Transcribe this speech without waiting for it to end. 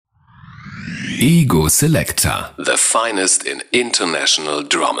Ego Selector. The finest in international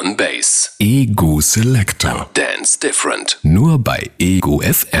drum and bass. Ego Selector. Dance different. Nur bei Ego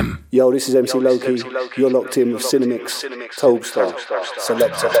FM. Yo, this is MC Loki. You're locked in with Cinemix, Tobestar,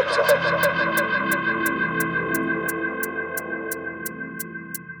 Selector.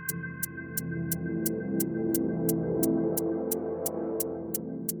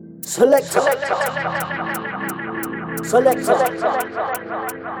 Selector. Selector.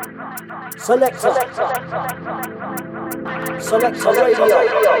 Selector. Selector Radio.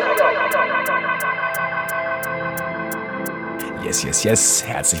 Yes.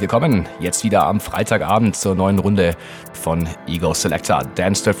 Herzlich willkommen. Jetzt wieder am Freitagabend zur neuen Runde von Ego Selector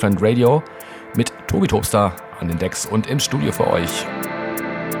Dance Different Radio mit Tobi Tobster an den Decks und im Studio für euch.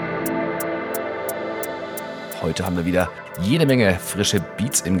 Heute haben wir wieder jede Menge frische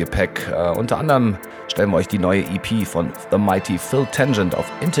Beats im Gepäck. Unter anderem stellen wir euch die neue EP von The Mighty Phil Tangent auf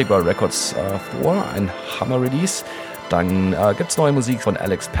Integral Records vor, ein Hammer-Release. Dann gibt's neue Musik von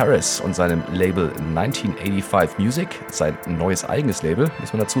Alex Paris und seinem Label 1985 Music, sein neues eigenes Label,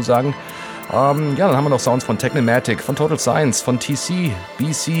 muss man dazu sagen. Dann haben wir noch Sounds von Technomatic, von Total Science, von TC,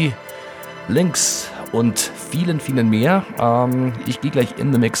 BC, Lynx und vielen mehr. Ich gehe gleich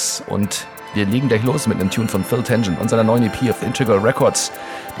in the Mix und wir legen gleich los mit einem Tune von Phil Tangent und seiner neuen EP auf Integral Records,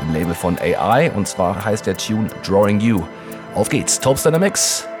 dem Label von AI, und zwar heißt der Tune Drawing You. Auf geht's, Tobster in the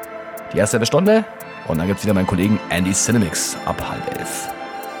Mix, die erste halbe Stunde, und dann gibt's wieder meinen Kollegen Andy Cinemix ab 10:30.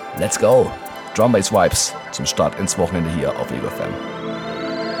 Let's go! Drum Bass Vibes zum Start ins Wochenende hier auf Ego FM.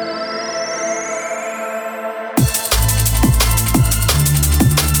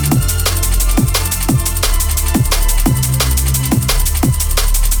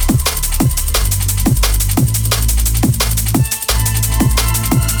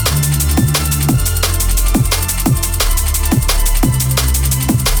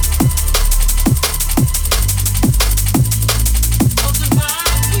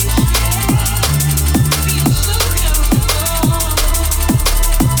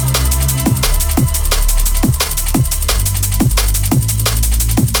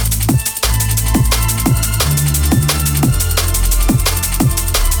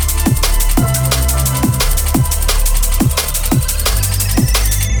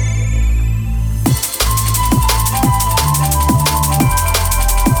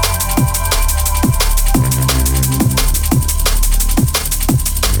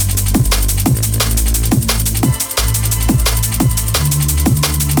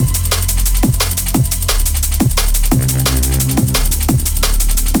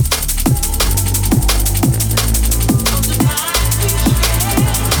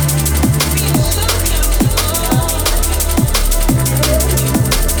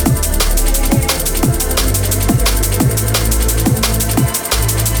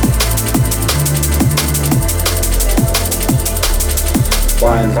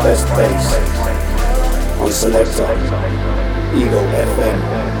 Best bass on Selector, Ego FM.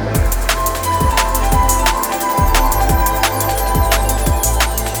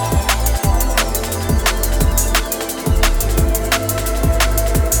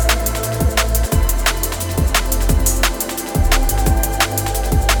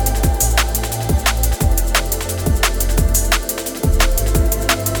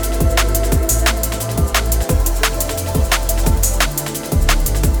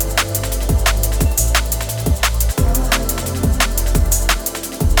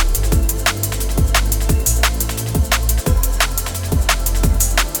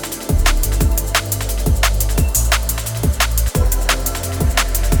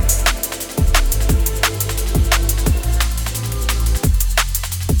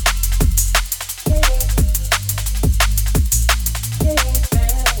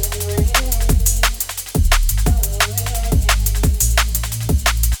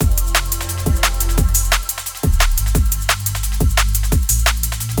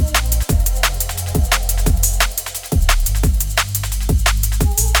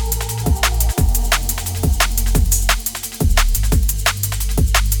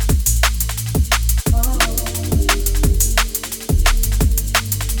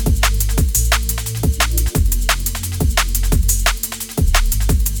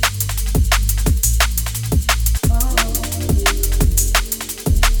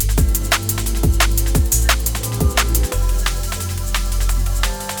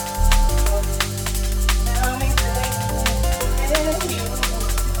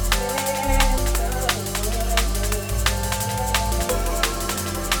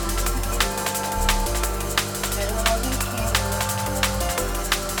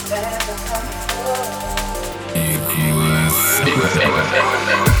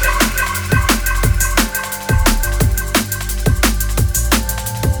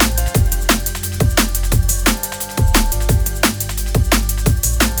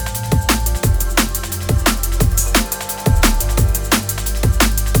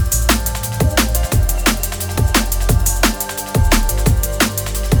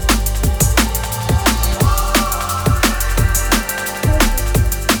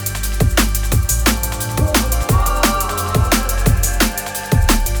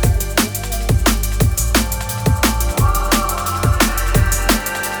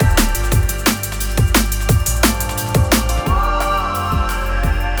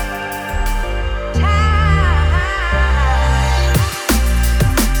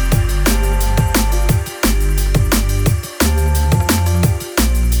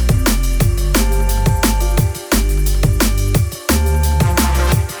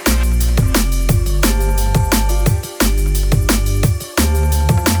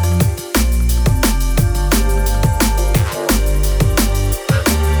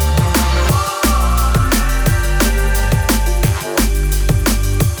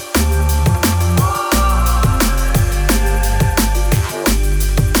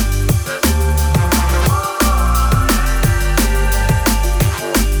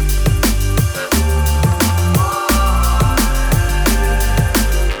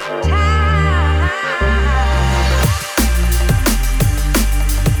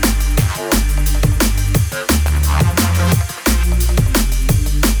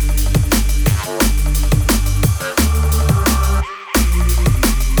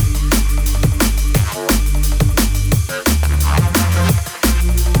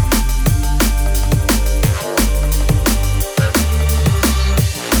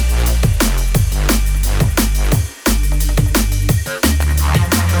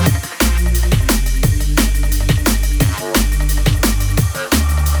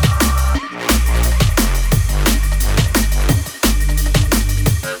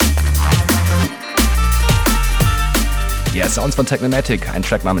 Sounds von Technomatic, ein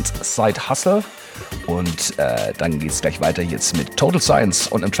Track namens Side Hustle. Und dann geht's gleich weiter jetzt mit Total Science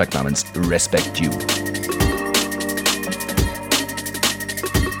und einem Track namens Respect You.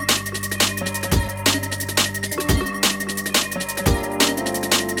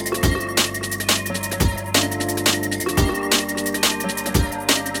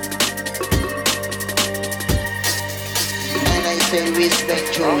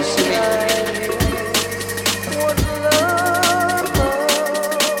 Respect you, see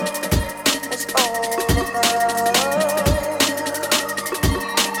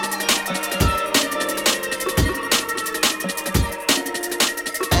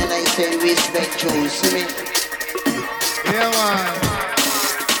and I say respect you, see me? Yeah, man.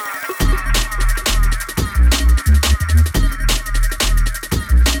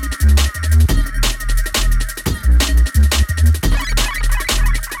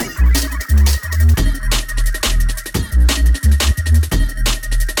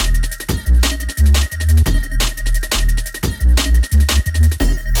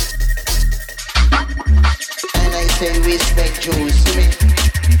 Respect you, see me?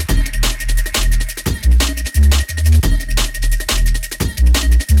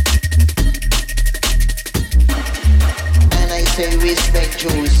 And I say respect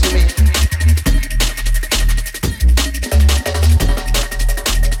you, see me?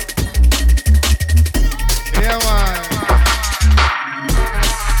 Yeah, man.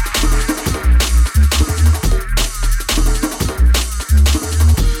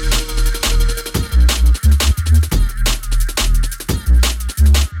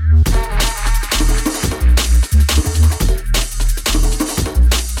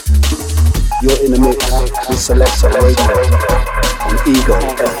 You're in the mix with Selector Radio on Ego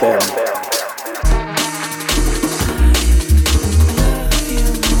FM.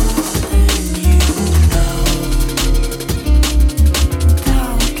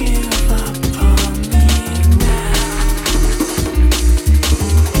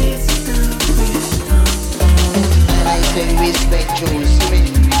 Respect you, see me?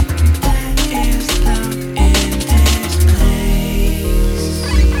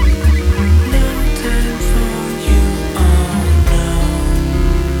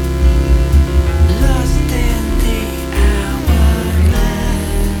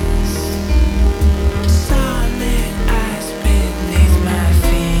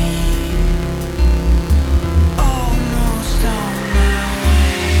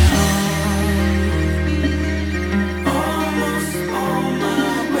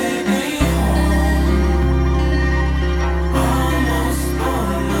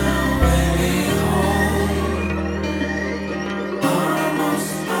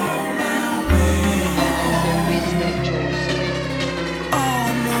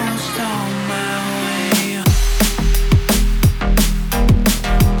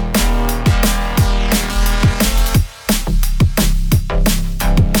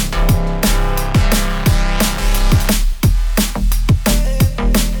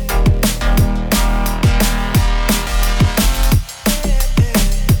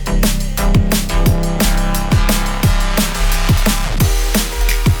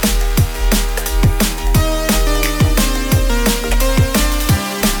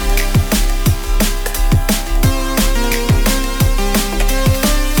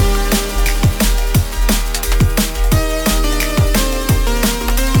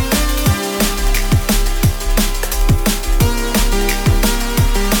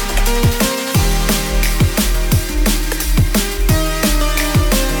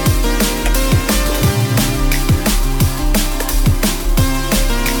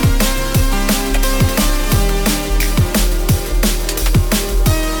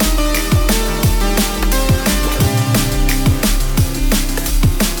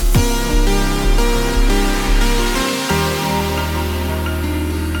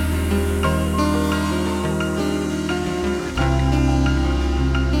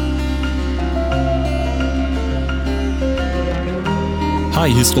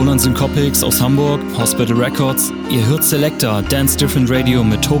 Hi, hier ist Roland Synkopix aus Hamburg, Hospital Records. Ihr hört Selector, Dance Different Radio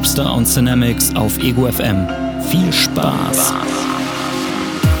mit Topstar und Cinemix auf Ego FM. Viel Spaß!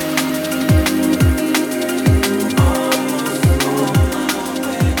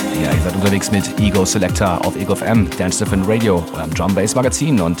 Ja, ihr seid unterwegs mit Ego Selector auf Ego FM, Dance Different Radio, eurem Drum Bass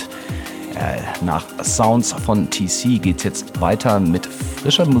Magazin. Und nach Sounds von TC geht's jetzt weiter mit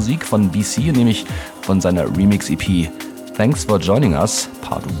frischer Musik von BC, nämlich von seiner Remix-EP Thanks for Joining Us,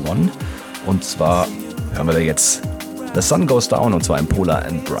 Part 1. Und zwar hören wir da jetzt The Sun Goes Down, und zwar im Polar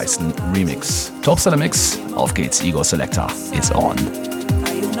and Bryson Remix. Topstar Mix, auf geht's, Ego Selector is on.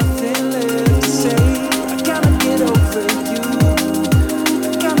 I have nothing left to say. I cannot get over you.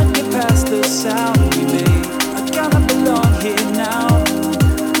 sound we made. I gotta belong here now.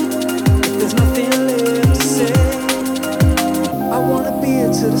 If there's nothing left to say, I wanna be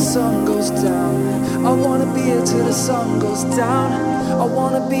here till the sun goes down. I wanna be here till the sun goes down. I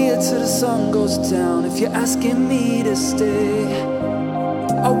wanna be here till the sun goes down. If you're asking me to stay,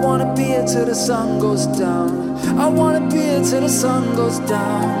 I wanna be here till the sun goes down. I wanna be here till the sun goes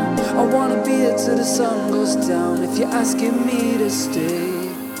down. I wanna be here till the sun goes down. If you're asking me to stay.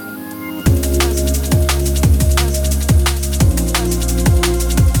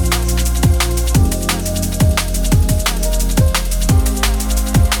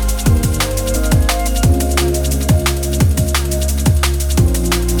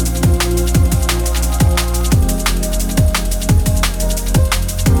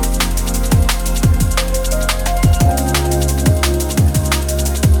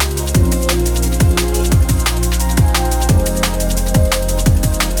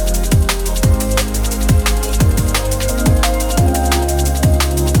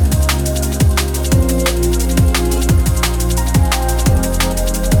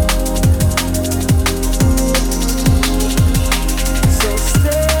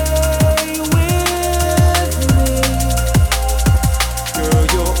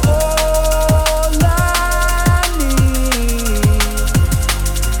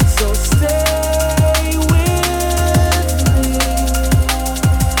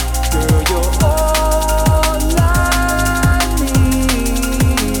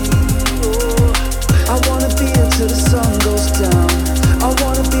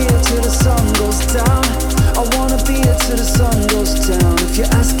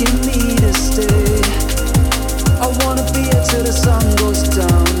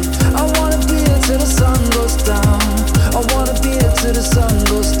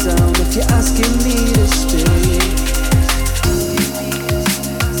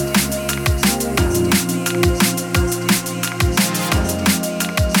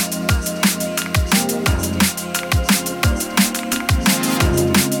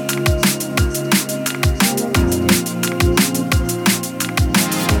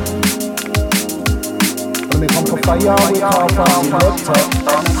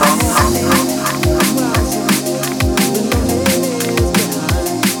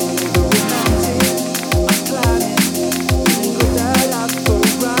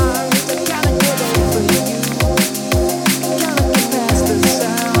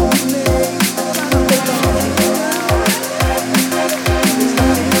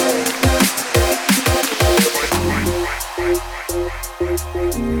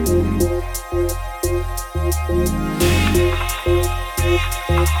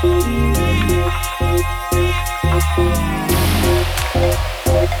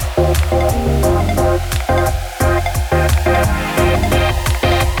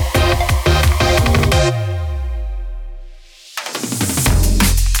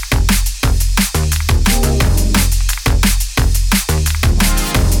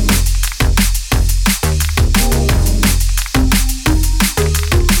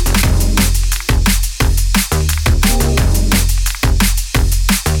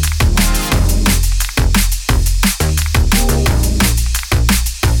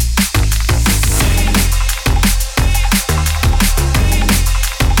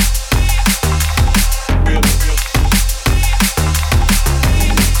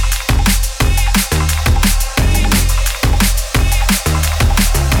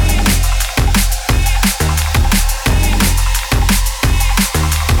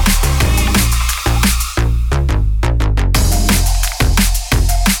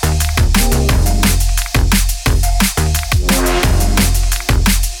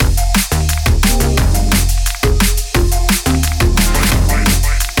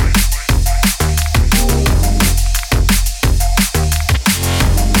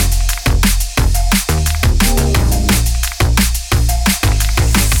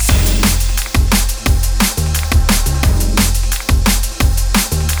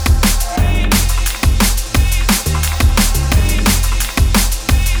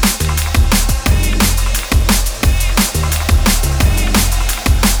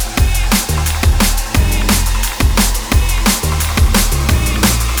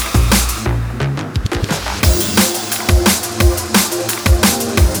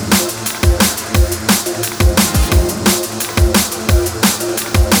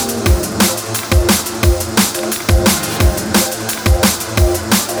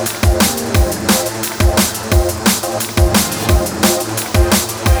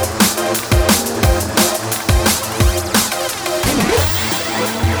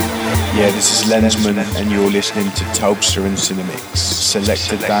 is Lensman, and you're listening to Tobster and Cinemix.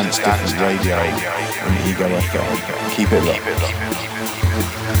 Selector Dance Different Radio on Ego FM. Keep it locked.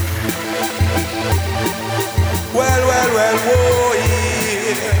 Well, whoa, yeah.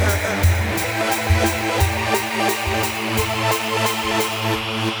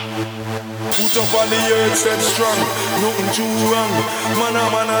 Put up on the earth, step strong, nothing too wrong. Man,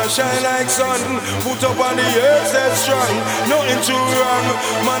 shine like sun. Put up on the earth, step strong, nothing too wrong.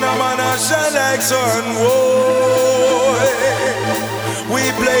 Man, shine like sun. Whoa,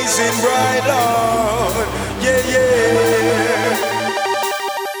 we blazing bright, Lord. Yeah.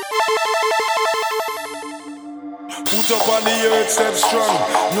 Put up on the earth, step strong,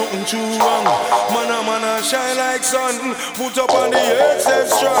 nothing too wrong. Man, shine like sun. Put up on the earth, step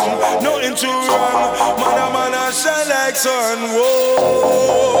strong, nothing too wrong. Man, shine like sun.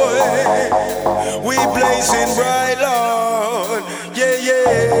 Whoa, we blazing bright, Lord. Yeah.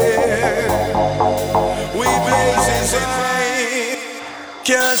 We blazing bright.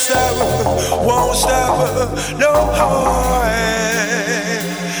 Can't stop, won't stop, no harm.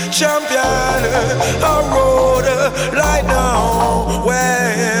 Champion, a road like now.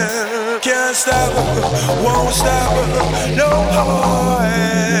 Well, can't stop, won't stop, no harm.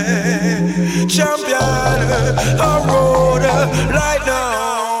 Champion, a road like now.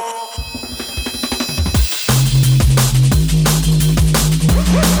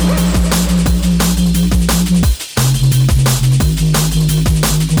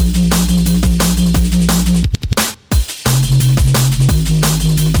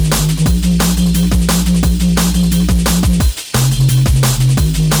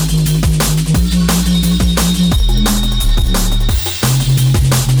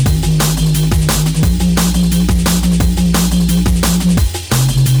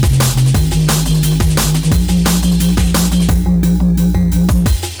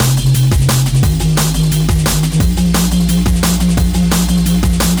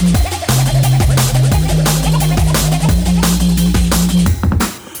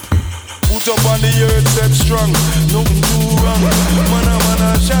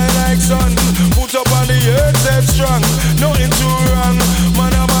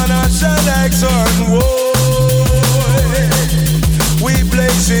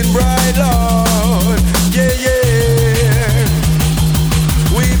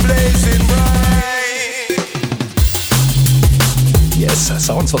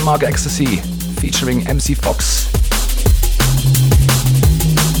 Von Mark Ecstasy featuring MC Fox.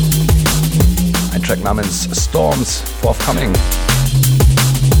 Ein Track namens Storms Forthcoming.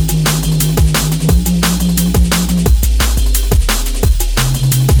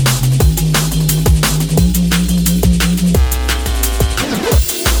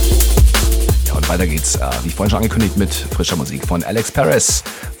 Ja, und weiter geht's, wie vorhin schon angekündigt, mit frischer Musik von Alex Perez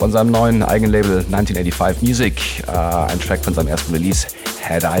von seinem neuen eigenen Label 1985 Music. Ein Track von seinem ersten Release,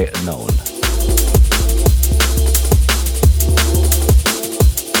 Had I Known.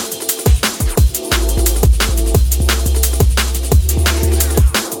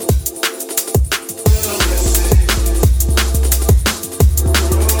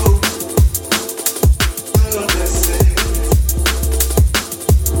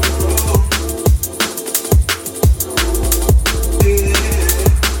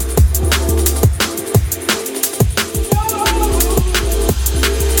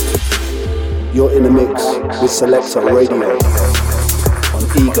 You're in the mix with Selector Radio on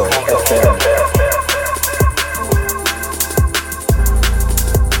Ego FM.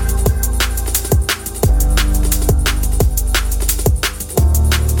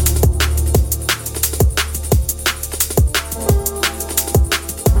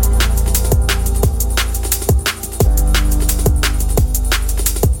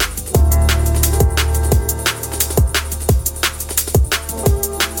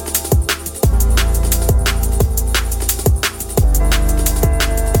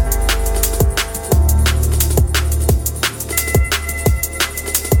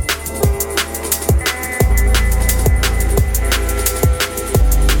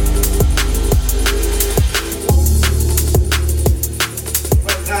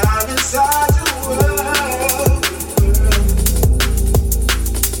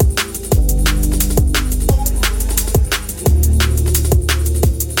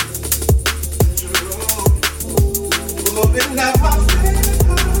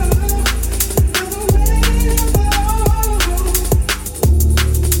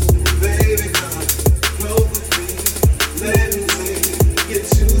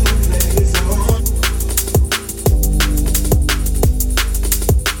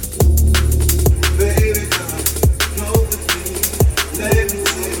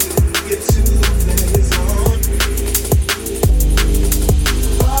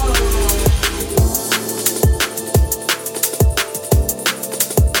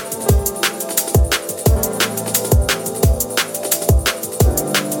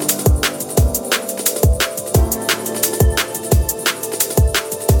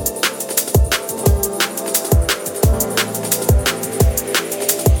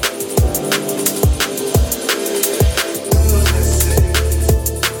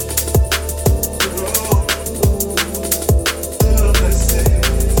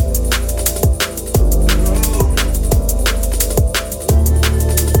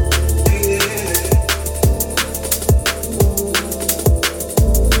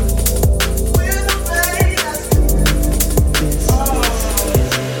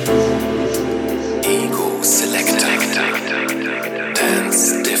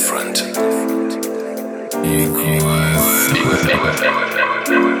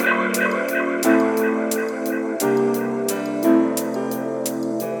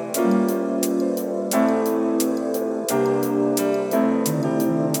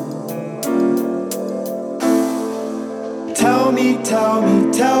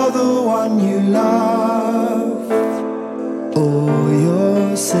 Tell the one you love all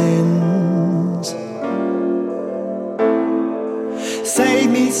your sins.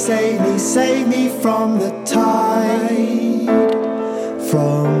 Save me from the tide,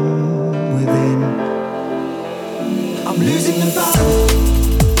 from within. I'm losing the battle.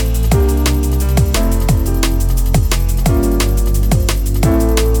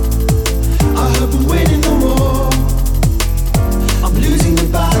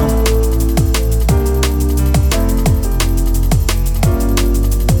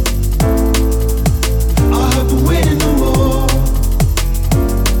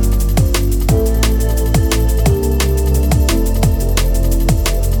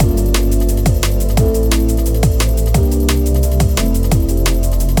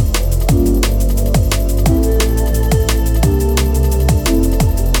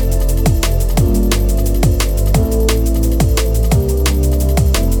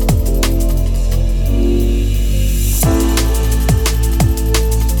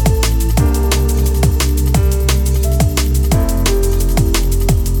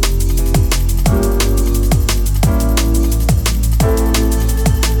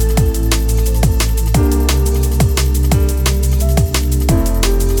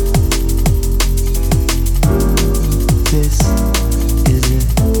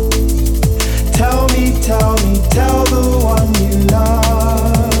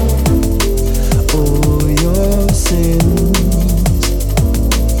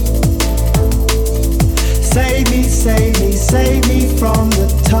 Save me from the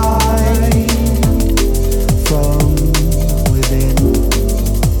tide, from within.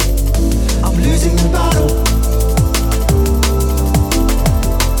 I'm losing the battle.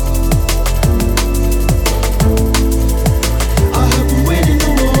 I hope I'm winning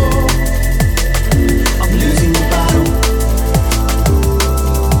the war. I'm losing the battle.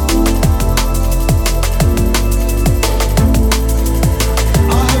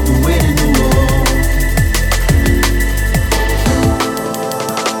 I hope I'm winning the war.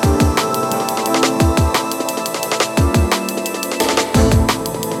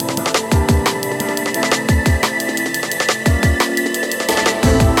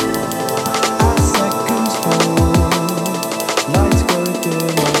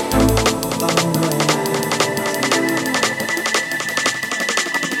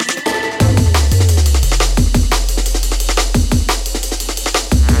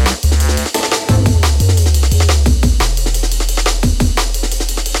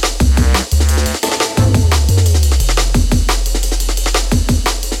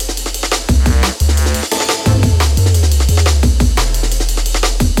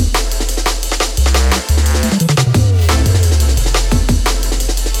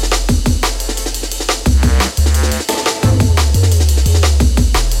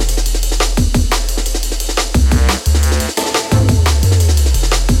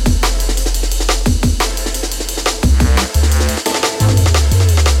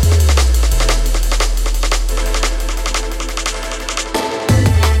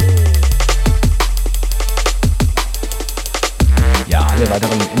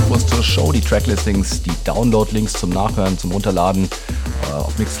 Tracklistings, die Download-Links zum Nachhören, zum Runterladen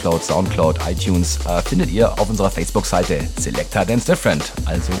auf Mixcloud, Soundcloud, iTunes findet ihr auf unserer Facebook-Seite Selecta Dance Different.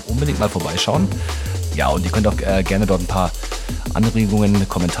 Also unbedingt mal vorbeischauen. Ja, und ihr könnt auch gerne dort ein paar Anregungen,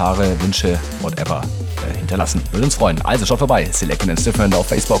 Kommentare, Wünsche, whatever hinterlassen. Würde uns freuen. Also schaut vorbei. Selecta Dance Different auf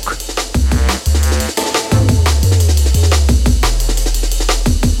Facebook.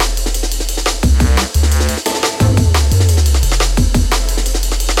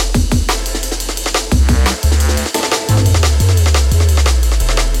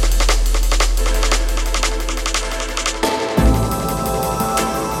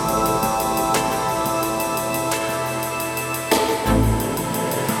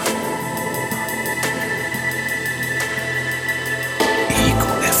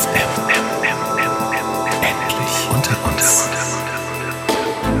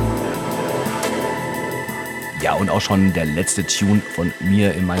 Und auch schon der letzte Tune von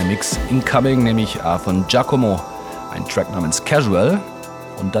mir in meinem Mix incoming, nämlich von Giacomo, ein Track namens Casual.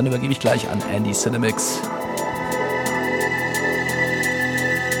 Und dann übergebe ich gleich an Andy Cinemix.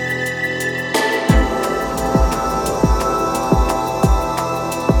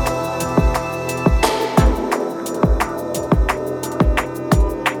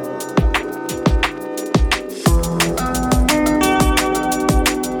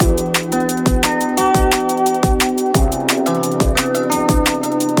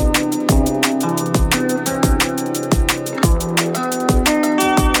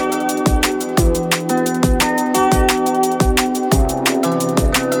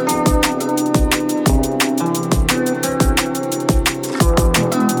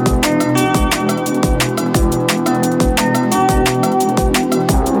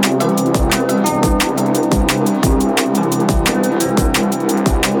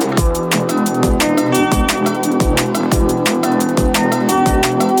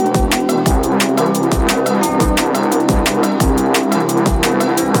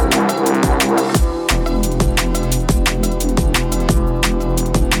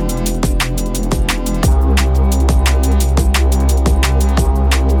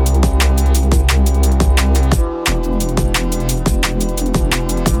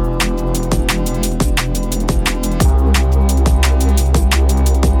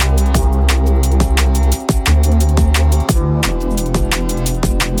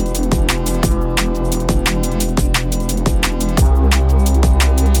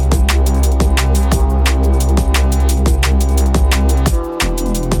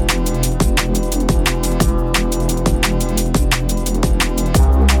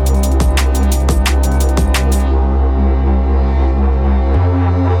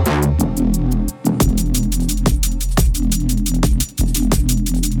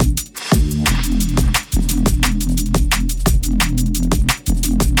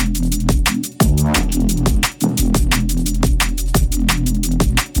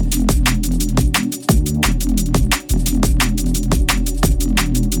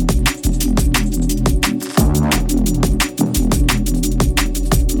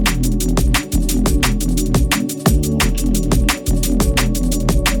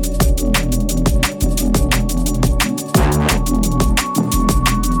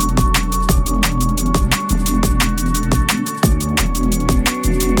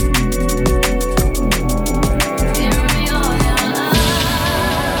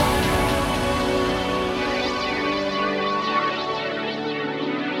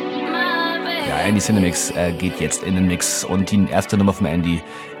 Andy Cinemix geht jetzt in den Mix und die erste Nummer von Andy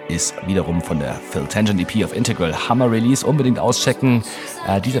ist wiederum von der Phil Tangent EP auf Integral. Hammer Release, unbedingt auschecken.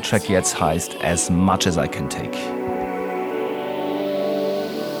 Dieser Track jetzt heißt As Much As I Can Take.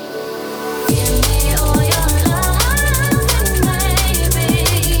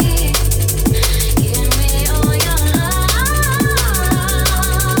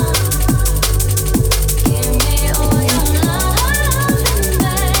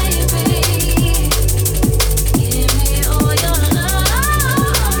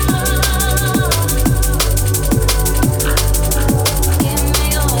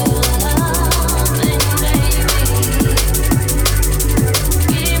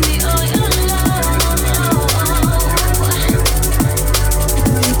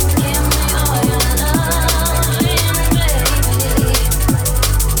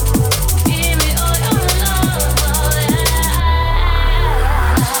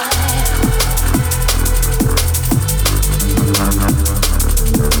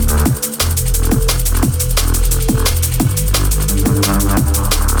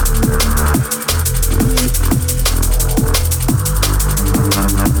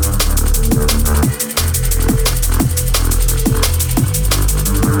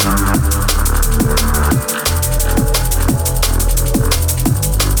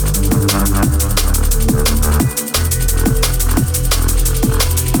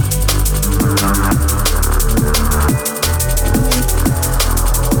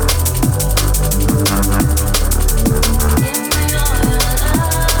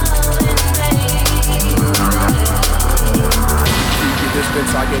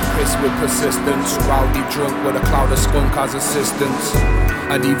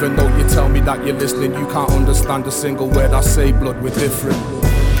 And even though you tell me that you're listening, you can't understand a single word I say, blood, we're different.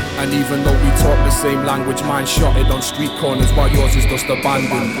 And even though we talk the same language, mine shotted on street corners while yours is just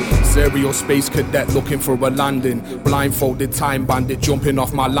abandoned. Serial space cadet looking for a landing. Blindfolded time bandit jumping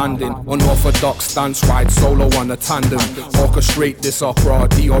off my landing. Unorthodox stance ride solo on a tandem. Orchestrate this opera,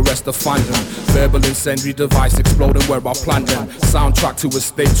 DRS the phantom. Verbal incendiary device exploding where I plant them. Soundtrack to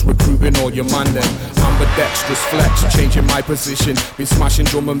estates recruiting all your man them. Ambidextrous flex, changing my position. Been smashing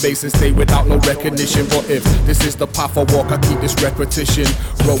drum and bass and stay without no recognition. But if this is the path I walk, I keep this repetition.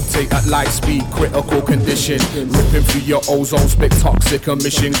 Rotate at light speed, critical condition. Ripping through your ozone, spit toxic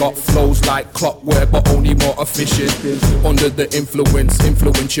emission. Got flows like clockwork, but only more efficient. Under the influence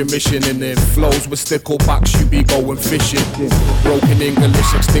your mission. And if flows with sticklebacks, you be going fishing. Broken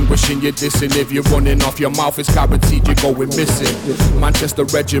English, extinguishing your dissing. If you're running off your mouth, it's guaranteed you're going missing. Manchester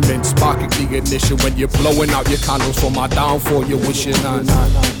Regiment, sparking the ignition. When you're blowing out your candles for my downfall, you're wishing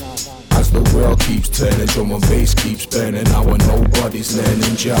As the world keeps turning, drum and bass keeps burning. Now nobody's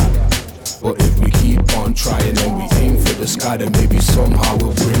learning jack. But if we keep on trying and we aim for the sky, then maybe somehow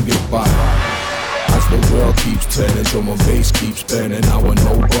we'll bring it back. As the world keeps turning, drum and bass keeps burning. Now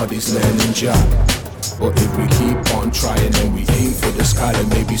nobody's learning jack. But if we keep on trying and we aim for the sky, then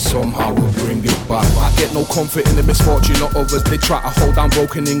maybe somehow we'll bring it back. I get no comfort in the misfortune of others. They try to hold down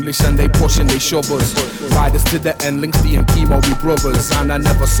broken English and they push and they shove us. Riders to the end, Links D and Chemo, we brothers. And I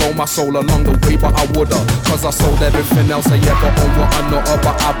never sold my soul along the way, but I woulda. Cause I sold everything else I ever owned, what I know of.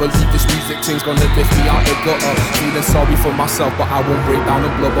 But I believe this music thing's gonna lift me out the gutter. Feeling sorry for myself, but I won't break down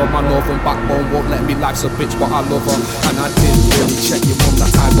and blubber. My northern backbone won't let me, life's a bitch, but I love her. And I didn't really check your mum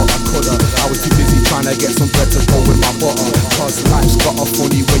that time, but I coulda. I was too busy trying to get some bread to go with my butter. Cause life's got a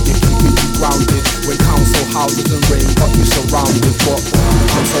funny way of keeping you grounded. When council houses and rain got you surrounded. But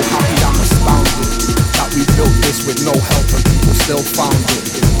I'm so happy, I'm astounded that we built this with no help and people still found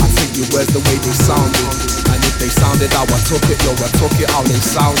it. I take your words the way they sounded. And if they sounded how I took it, yo, I took it how they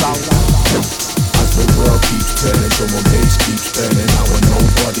sound out. As the world keeps turning, drum and bass keeps burning. Now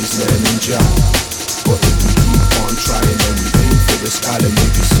nobody's learning jack. But if we keep on trying and we aim for the sky, then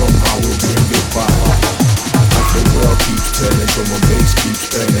maybe somehow we'll bring it back. As the world keeps turning, drum and bass keeps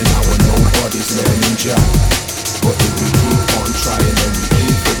burning. Now nobody's learning jack. But if we keep on trying and we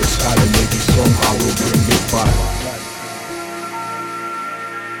aim for the sky, then maybe somehow we'll bring it back.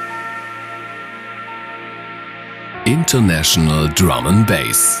 International Drum and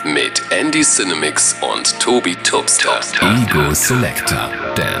Bass mit Andy Cinemix und Tobi Tubster. Ego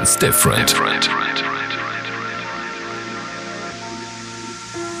Selector. Dance Different.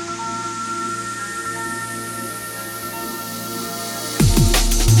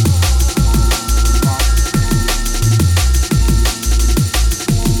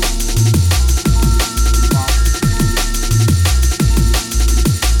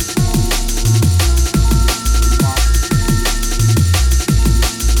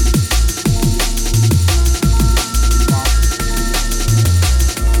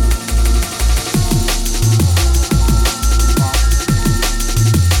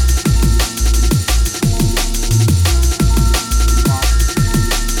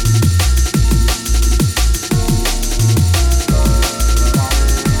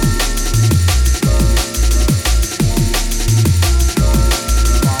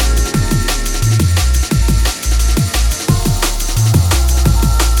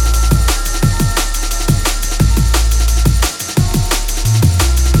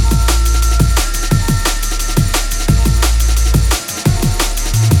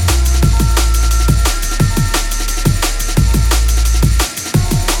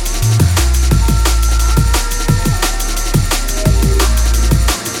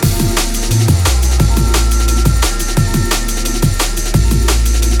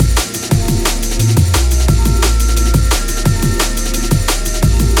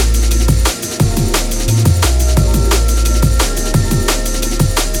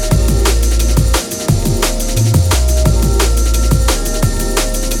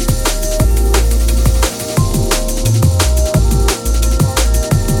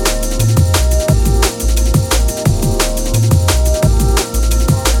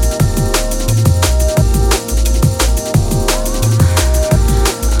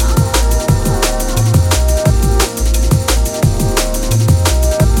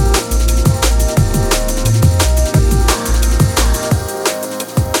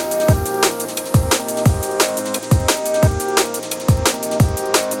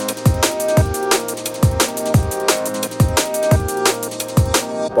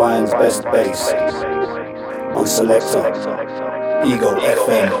 Bayern's best bass on Selector, Ego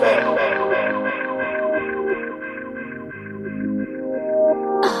FM.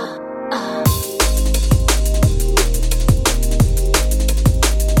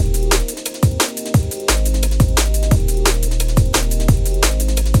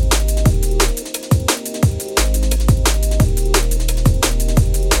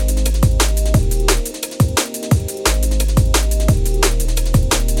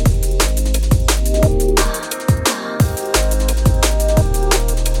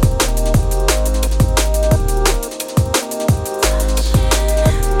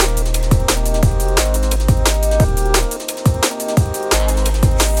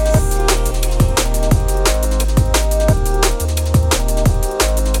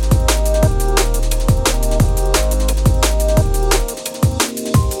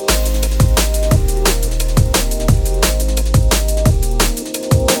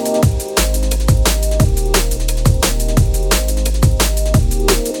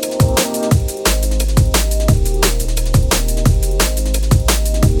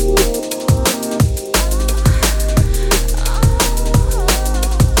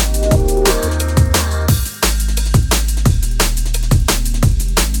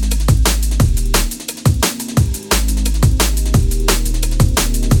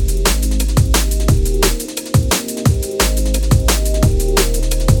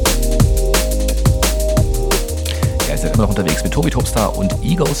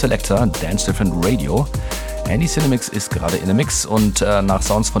 Selector, Dance Different Radio. Andy Cinemix ist gerade in der Mix und nach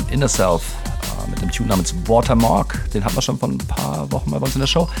Sounds von Inner Self mit dem Tune namens Watermark, den hatten wir schon vor ein paar Wochen bei uns in der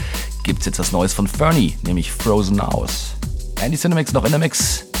Show, gibt es jetzt was Neues von Fernie, nämlich Frozen House. Andy Cinemix noch in der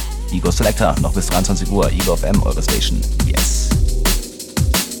Mix, Ego Selector noch bis 23 Uhr, Ego FM, eure Station, yes.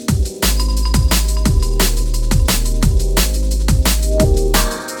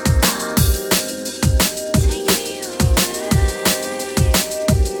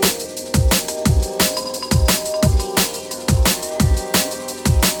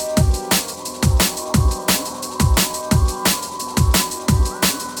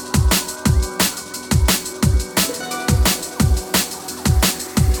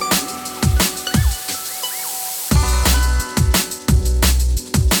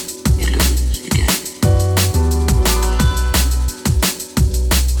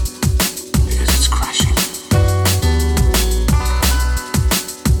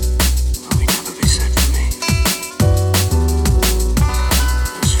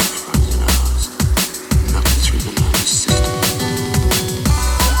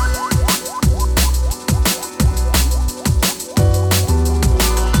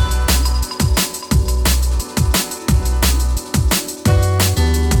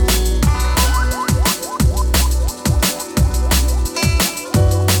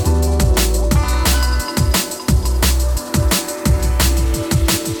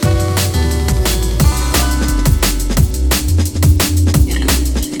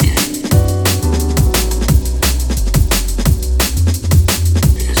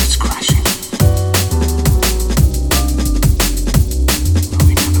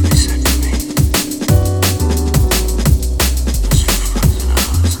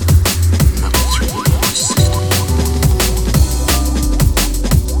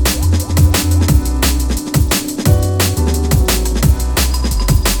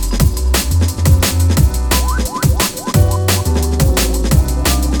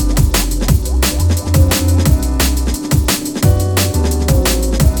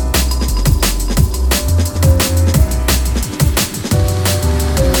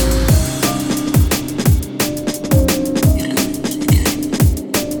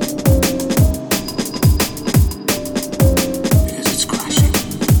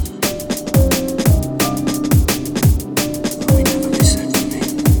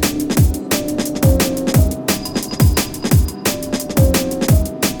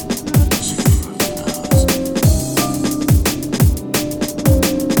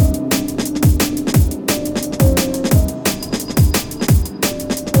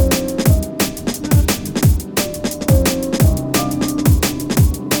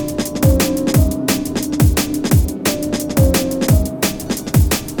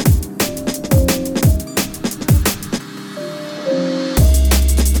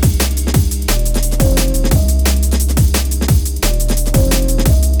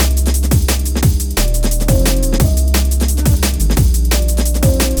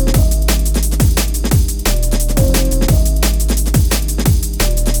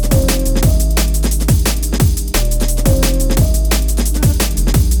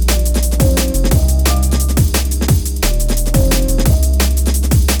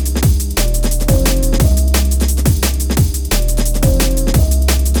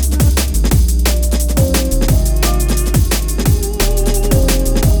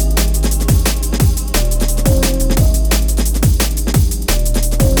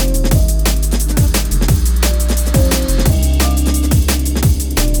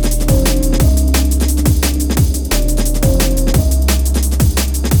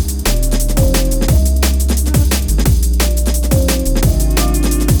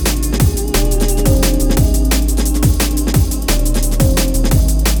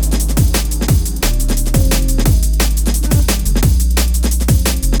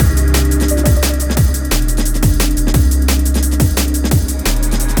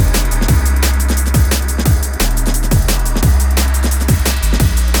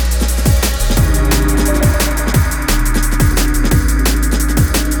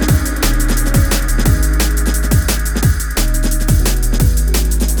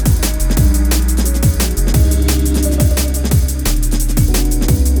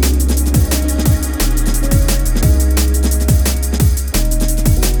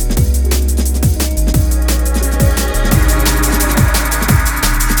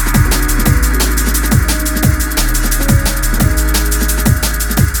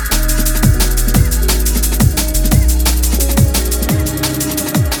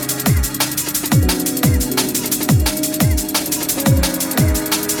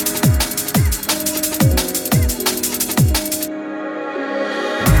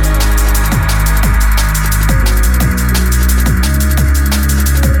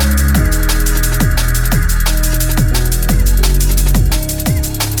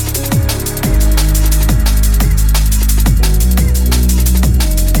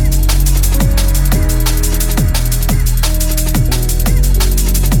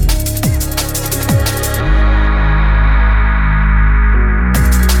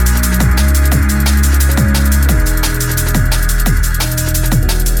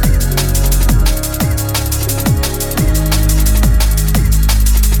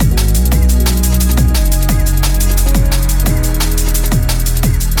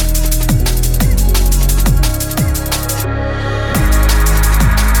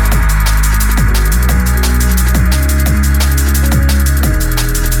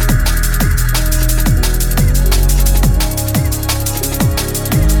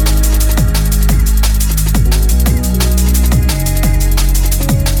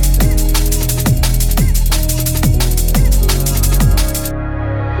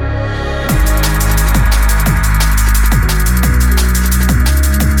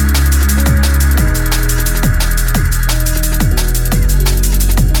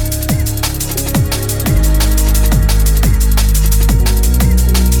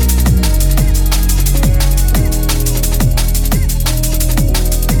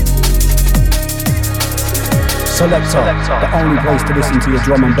 Selector, the only place to listen to your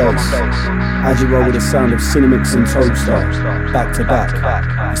drum and bass. As you roll with the sound of Cinemix and Topstar, back to back,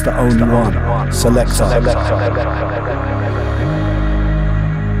 it's the only one. Selector.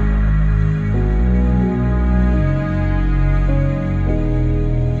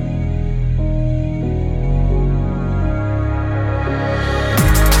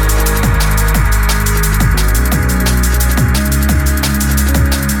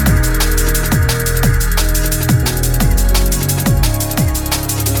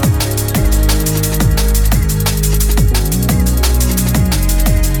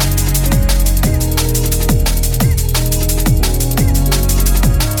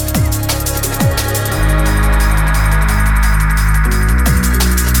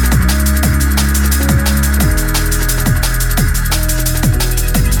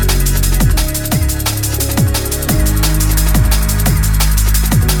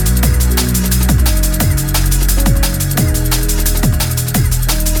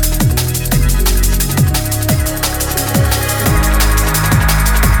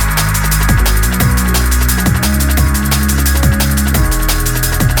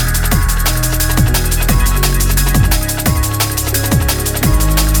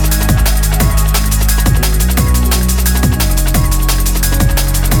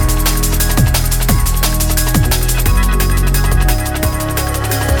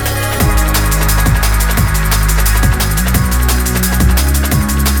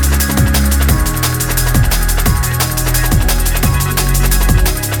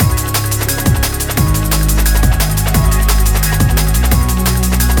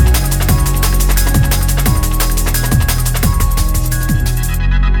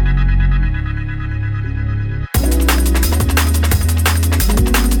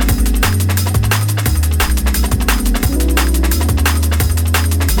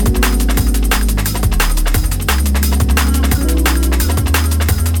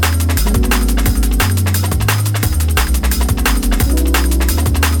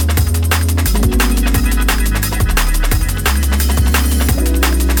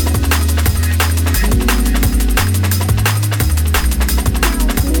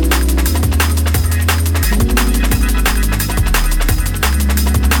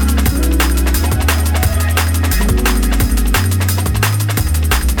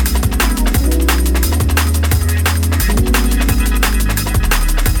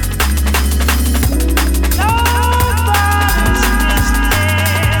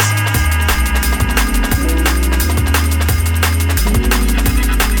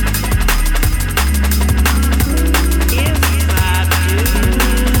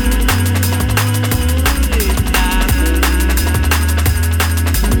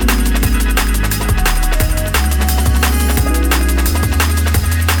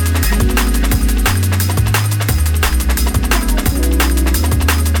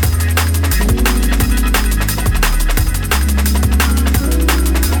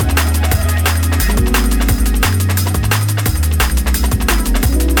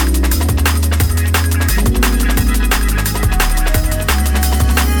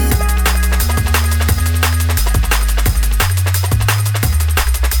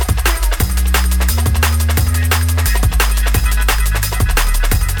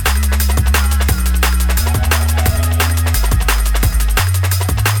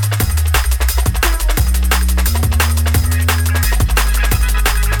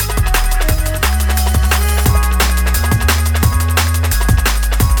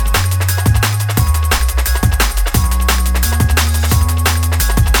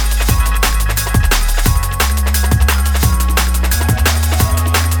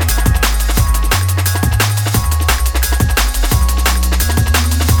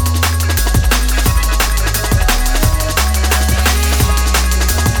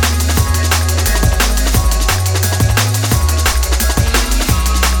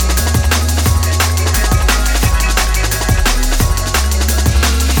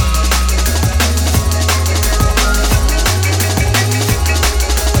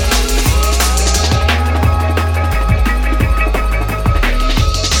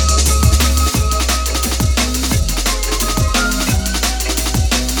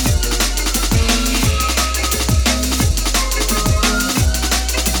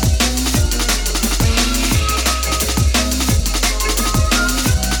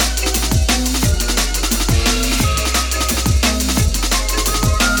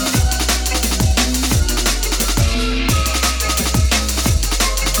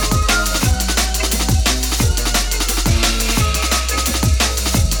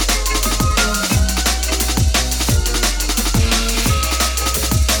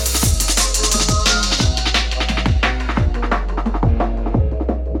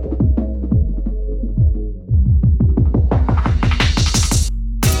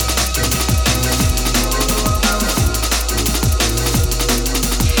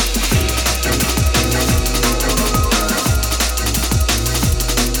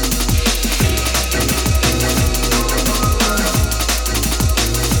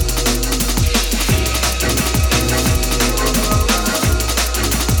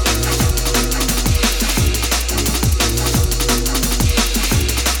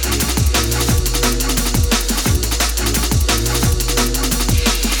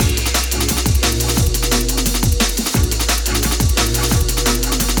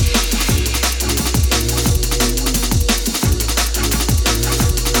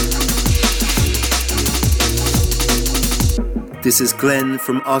 This is Glenn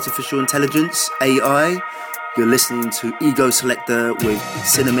from Artificial Intelligence, AI. You're listening to Ego Selector with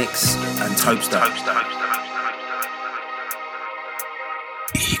Cinemix and Topstar.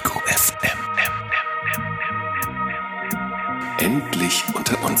 Ego FM. Endlich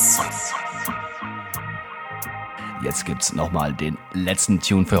unter uns. Jetzt gibt's nochmal den letzten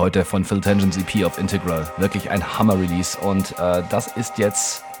Tune für heute von Phil Tangent's EP auf Integral. Wirklich ein Hammer-Release und das ist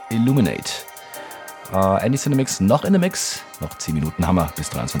jetzt Illuminate. Andy Cinemix noch in der Mix, noch 10 Minuten Hammer bis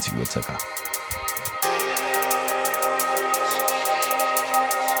 23 Uhr circa.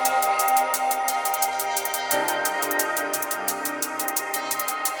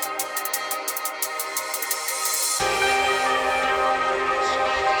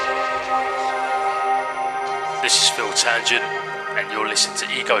 This is Phil Tangent and you're listening to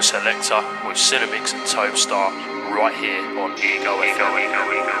Ego Selector with Cinemix and Topstar right here on Ego FM.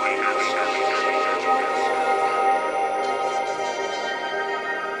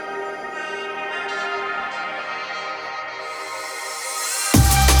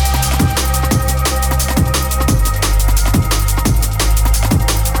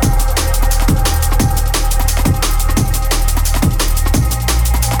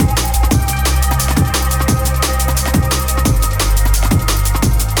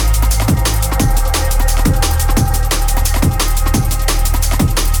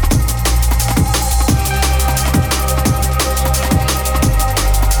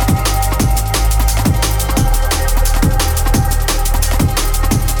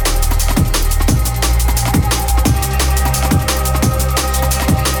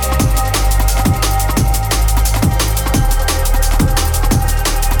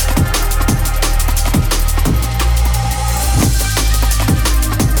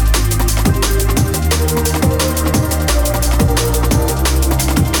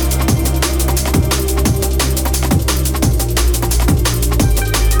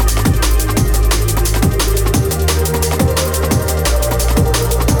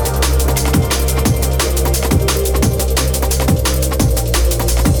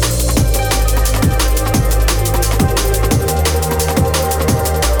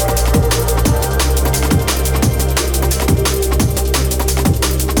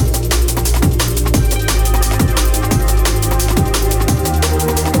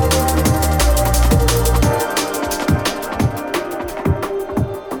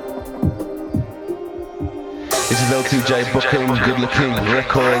 LTJ Booking, Good Looking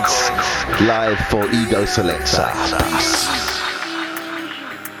Records, live for Ego Selector.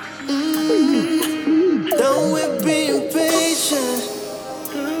 Don't we be impatient?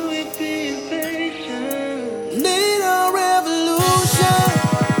 Need a revolution.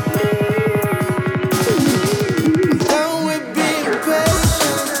 Don't we be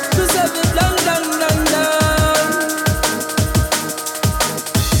impatient? 'Cause I've been done.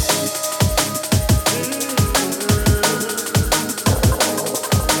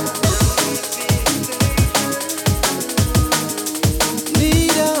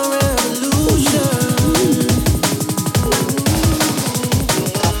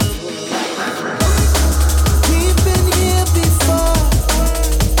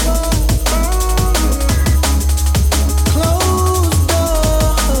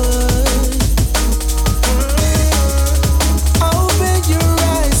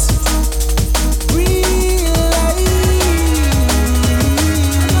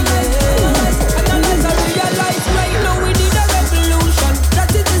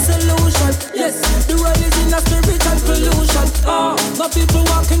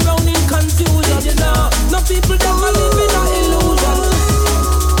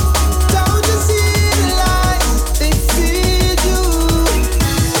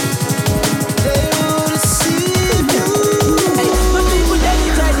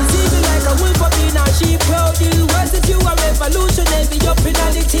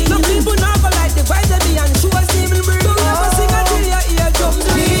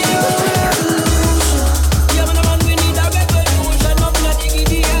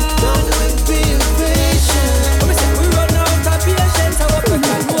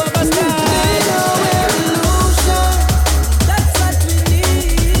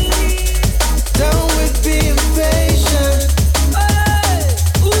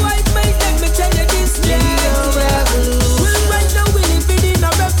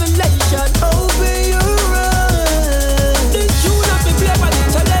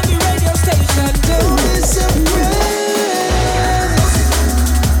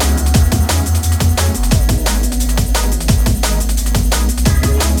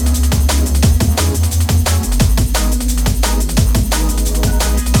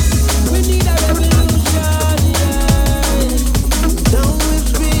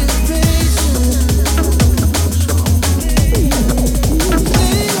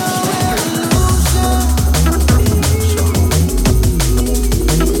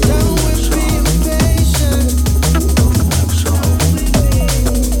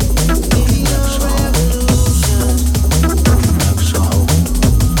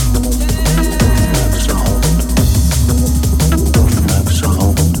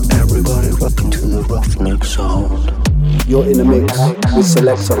 You're in the mix with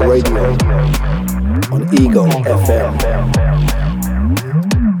Selector Radio on Ego FM.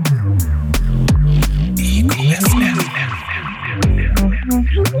 Ego FM.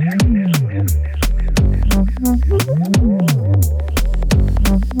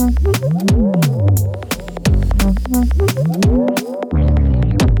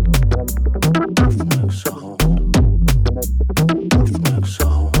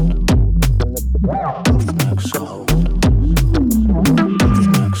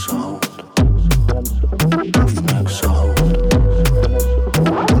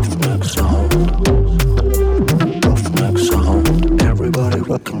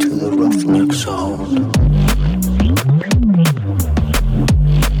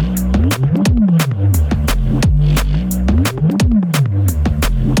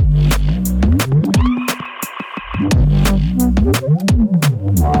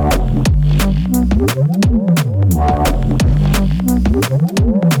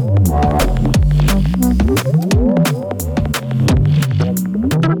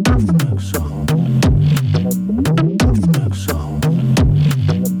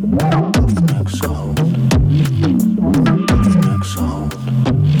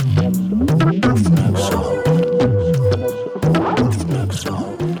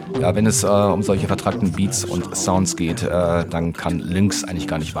 Wenn es um solche vertrackten Beats und Sounds geht, dann kann Lynx eigentlich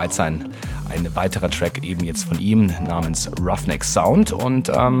gar nicht weit sein. Ein weiterer Track eben jetzt von ihm namens Roughneck Sound und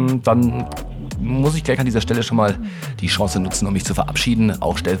dann muss ich gleich an dieser Stelle schon mal die Chance nutzen, um mich zu verabschieden,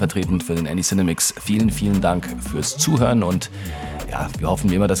 auch stellvertretend für den Andy Cinemix. Vielen, vielen Dank fürs Zuhören und ja, wir hoffen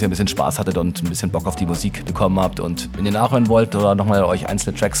wie immer, dass ihr ein bisschen Spaß hattet und ein bisschen Bock auf die Musik bekommen habt und wenn ihr nachhören wollt oder nochmal euch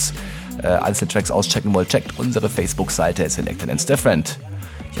einzelne Tracks auschecken wollt, checkt unsere Facebook-Seite Selected and Different.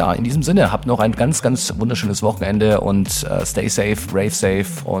 Ja, in diesem Sinne, habt noch ein ganz, ganz wunderschönes Wochenende und stay safe, rave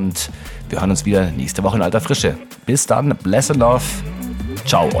safe und wir hören uns wieder nächste Woche in alter Frische. Bis dann, bless and love.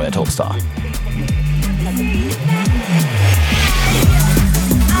 Ciao, euer Topstar.